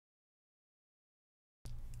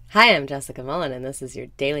Hi, I'm Jessica Mullen, and this is your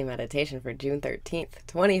daily meditation for June 13th,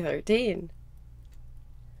 2013.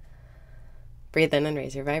 Breathe in and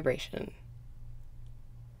raise your vibration.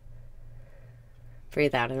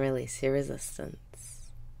 Breathe out and release your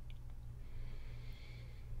resistance.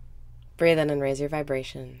 Breathe in and raise your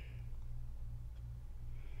vibration.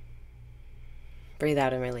 Breathe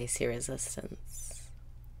out and release your resistance.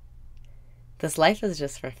 This life is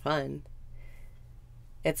just for fun.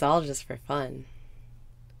 It's all just for fun.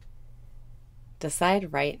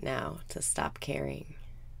 Decide right now to stop caring,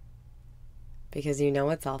 because you know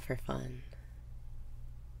it's all for fun.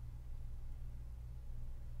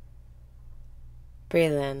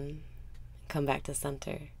 Breathe in, come back to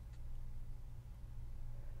center.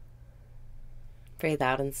 Breathe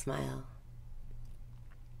out and smile.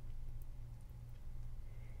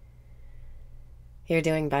 You're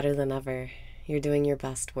doing better than ever. You're doing your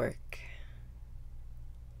best work.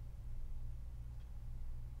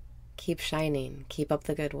 Keep shining. Keep up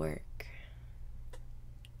the good work.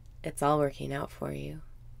 It's all working out for you.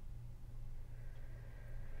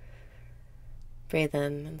 Breathe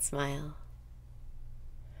in and smile.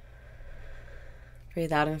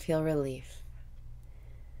 Breathe out and feel relief.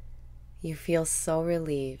 You feel so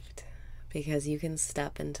relieved because you can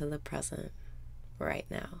step into the present right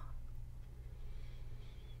now.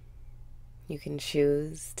 You can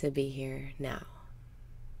choose to be here now.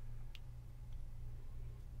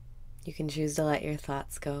 You can choose to let your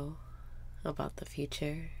thoughts go about the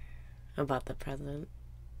future, about the present,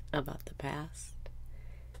 about the past.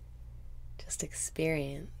 Just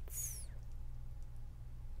experience.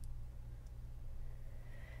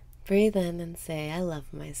 Breathe in and say, I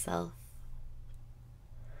love myself.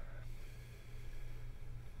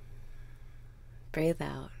 Breathe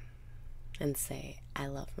out and say, I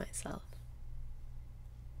love myself.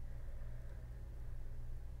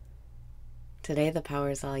 Today the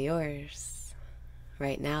power is all yours.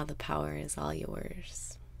 Right now the power is all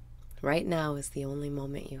yours. Right now is the only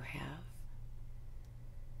moment you have.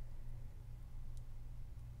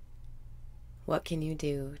 What can you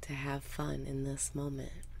do to have fun in this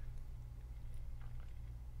moment?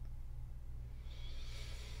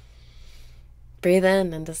 Breathe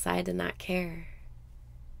in and decide to not care.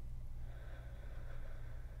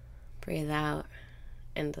 Breathe out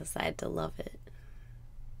and decide to love it.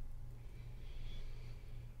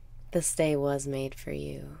 This day was made for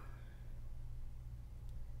you.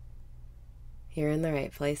 You're in the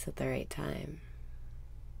right place at the right time.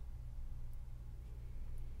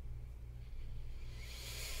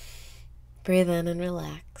 Breathe in and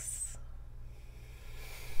relax.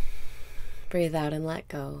 Breathe out and let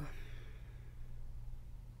go.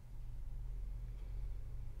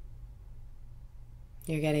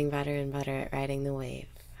 You're getting better and better at riding the wave.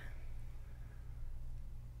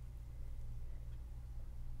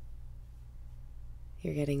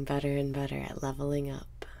 You're getting better and better at leveling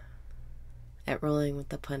up, at rolling with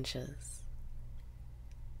the punches.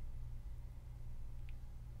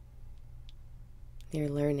 You're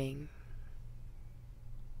learning.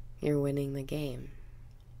 You're winning the game.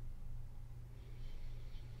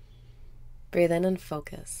 Breathe in and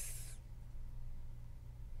focus.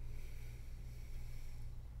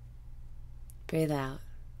 Breathe out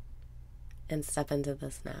and step into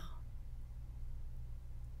this now.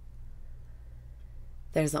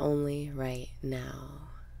 There's only right now.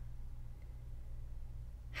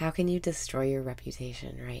 How can you destroy your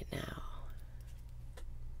reputation right now?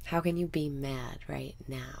 How can you be mad right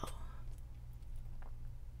now?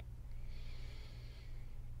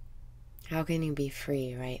 How can you be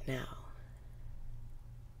free right now?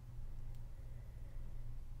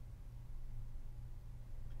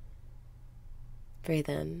 Breathe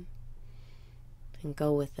in and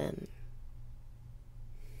go within.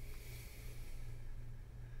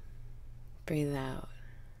 Breathe out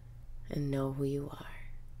and know who you are.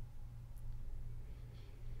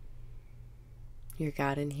 You're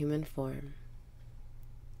God in human form.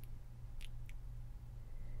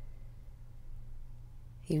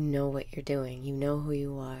 You know what you're doing. You know who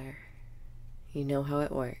you are. You know how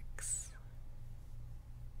it works.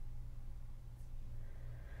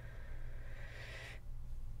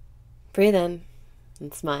 Breathe in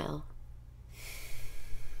and smile.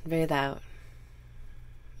 Breathe out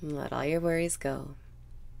and let all your worries go.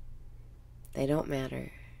 They don't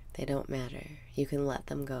matter. They don't matter. You can let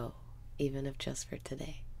them go, even if just for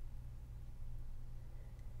today.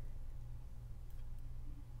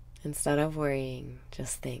 Instead of worrying,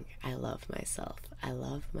 just think, I love myself. I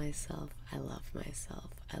love myself. I love myself.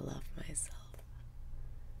 I love myself.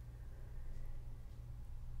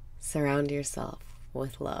 Surround yourself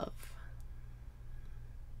with love.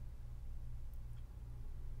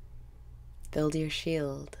 Build your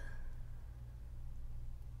shield.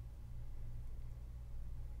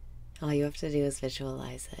 All you have to do is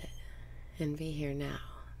visualize it and be here now.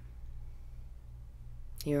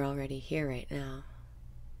 You're already here right now.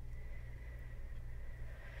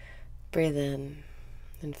 Breathe in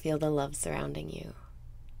and feel the love surrounding you.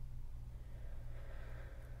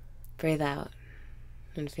 Breathe out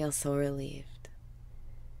and feel so relieved,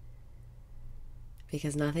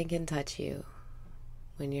 because nothing can touch you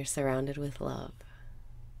when you're surrounded with love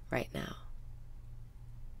right now.